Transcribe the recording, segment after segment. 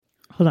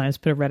Hold on, I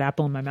just put a red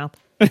apple in my mouth.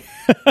 Wait,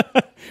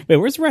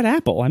 where's Red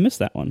Apple? I missed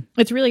that one.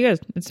 It's really good.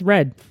 It's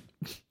red.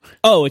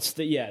 Oh, it's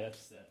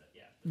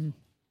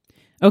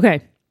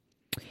Okay.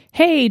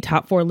 Hey,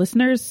 Top 4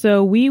 listeners.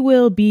 So we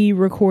will be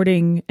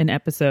recording an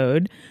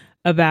episode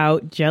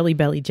about Jelly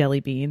Belly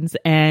jelly beans,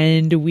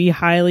 and we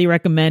highly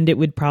recommend it.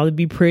 Would probably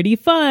be pretty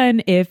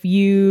fun if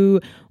you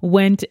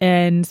went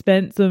and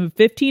spent some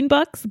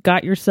 $15,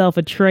 got yourself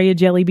a tray of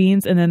jelly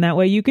beans, and then that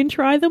way you can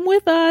try them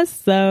with us.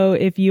 So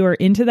if you are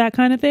into that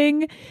kind of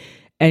thing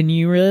and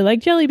you really like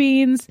jelly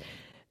beans,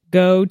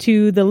 go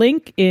to the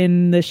link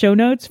in the show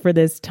notes for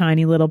this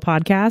tiny little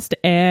podcast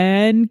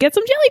and get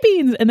some jelly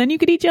beans, and then you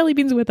could eat jelly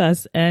beans with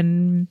us,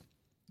 and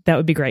that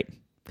would be great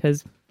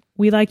because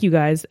we like you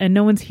guys, and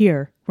no one's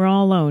here. We're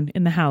all alone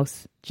in the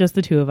house, just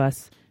the two of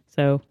us.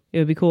 So it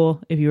would be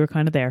cool if you were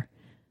kind of there.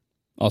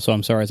 Also,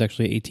 I'm sorry, it's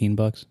actually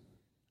 $18.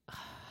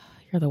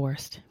 You're the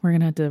worst. We're going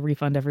to have to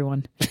refund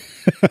everyone.